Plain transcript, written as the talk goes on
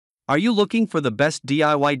Are you looking for the best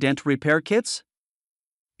DIY dent repair kits?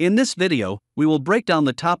 In this video, we will break down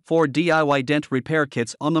the top 4 DIY dent repair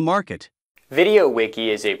kits on the market. VideoWiki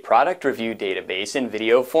is a product review database in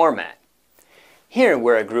video format. Here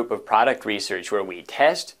we're a group of product research where we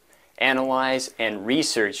test, analyze, and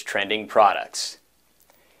research trending products.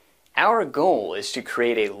 Our goal is to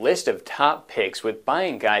create a list of top picks with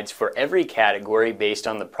buying guides for every category based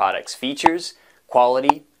on the product's features,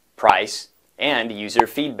 quality, price, and user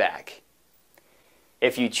feedback.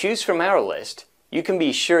 If you choose from our list, you can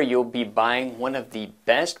be sure you'll be buying one of the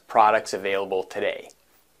best products available today.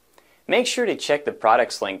 Make sure to check the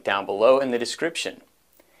products link down below in the description.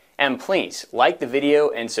 And please like the video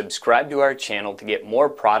and subscribe to our channel to get more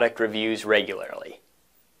product reviews regularly.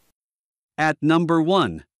 At number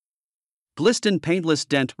 1. Glisten Paintless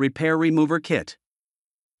Dent Repair Remover Kit.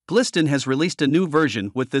 Glisten has released a new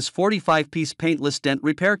version with this 45-piece paintless dent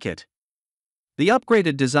repair kit. The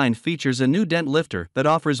upgraded design features a new dent lifter that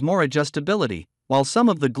offers more adjustability, while some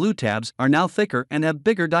of the glue tabs are now thicker and have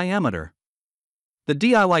bigger diameter. The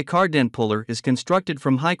DIY car dent puller is constructed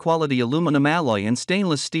from high-quality aluminum alloy and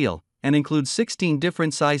stainless steel, and includes 16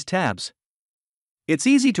 different size tabs. It's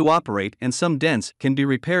easy to operate and some dents can be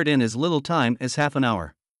repaired in as little time as half an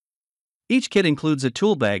hour. Each kit includes a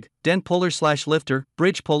tool bag, dent puller/lifter,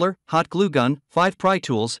 bridge puller, hot glue gun, 5 pry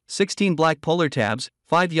tools, 16 black puller tabs,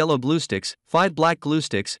 5 yellow glue sticks, 5 black glue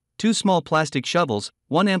sticks, 2 small plastic shovels,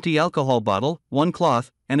 1 empty alcohol bottle, 1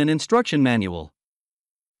 cloth, and an instruction manual.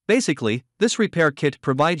 Basically, this repair kit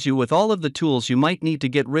provides you with all of the tools you might need to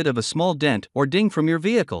get rid of a small dent or ding from your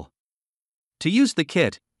vehicle. To use the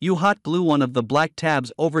kit, you hot glue one of the black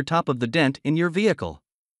tabs over top of the dent in your vehicle.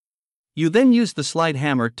 You then use the slide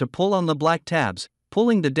hammer to pull on the black tabs,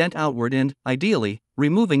 pulling the dent outward and, ideally,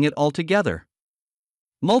 removing it altogether.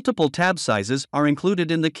 Multiple tab sizes are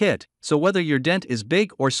included in the kit, so whether your dent is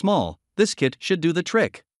big or small, this kit should do the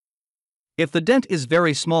trick. If the dent is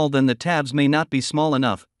very small, then the tabs may not be small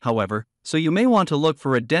enough, however, so you may want to look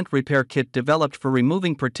for a dent repair kit developed for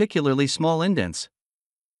removing particularly small indents.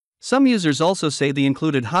 Some users also say the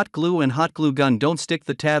included hot glue and hot glue gun don't stick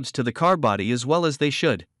the tabs to the car body as well as they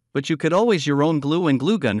should, but you could always use your own glue and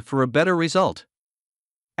glue gun for a better result.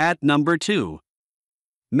 At number 2.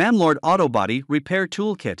 Manlord Auto Body Repair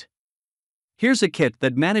Toolkit. Here's a kit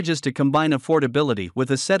that manages to combine affordability with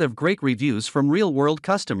a set of great reviews from real-world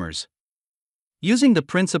customers. Using the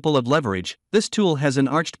principle of leverage, this tool has an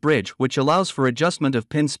arched bridge which allows for adjustment of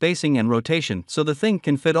pin spacing and rotation so the thing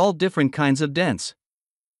can fit all different kinds of dents.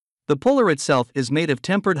 The puller itself is made of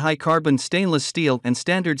tempered high-carbon stainless steel and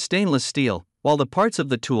standard stainless steel, while the parts of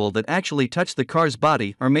the tool that actually touch the car's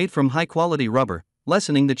body are made from high-quality rubber,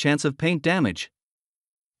 lessening the chance of paint damage.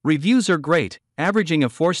 Reviews are great, averaging a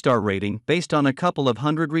 4-star rating based on a couple of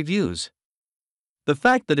hundred reviews. The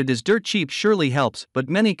fact that it is dirt cheap surely helps, but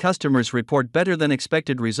many customers report better than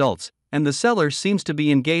expected results, and the seller seems to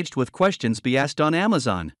be engaged with questions be asked on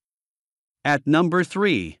Amazon. At number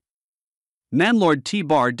 3. Manlord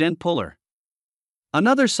T-Bar Dent Puller.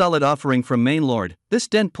 Another solid offering from Manlord, this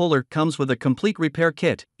dent puller comes with a complete repair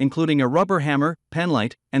kit, including a rubber hammer,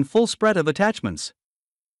 penlight, and full spread of attachments.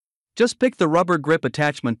 Just pick the rubber grip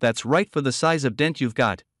attachment that's right for the size of dent you've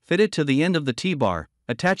got, fit it to the end of the T-bar,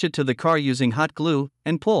 attach it to the car using hot glue,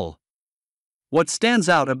 and pull. What stands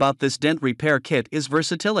out about this dent repair kit is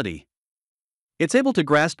versatility. It's able to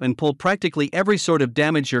grasp and pull practically every sort of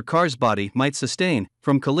damage your car's body might sustain,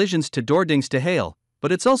 from collisions to door dings to hail,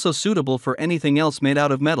 but it's also suitable for anything else made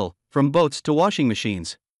out of metal, from boats to washing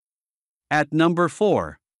machines. At number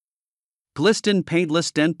 4. Glisten Paintless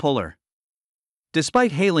Dent Puller.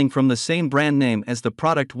 Despite hailing from the same brand name as the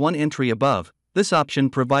product one entry above, this option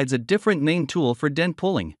provides a different main tool for dent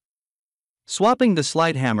pulling. Swapping the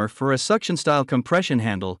slide hammer for a suction-style compression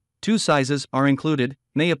handle, 2 sizes are included,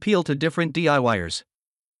 may appeal to different DIYers.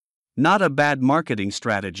 Not a bad marketing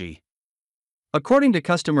strategy. According to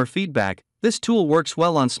customer feedback, this tool works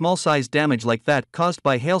well on small-sized damage like that caused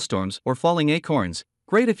by hailstorms or falling acorns,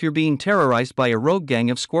 great if you're being terrorized by a rogue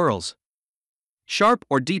gang of squirrels. Sharp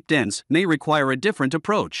or deep dents may require a different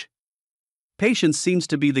approach. Patience seems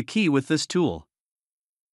to be the key with this tool.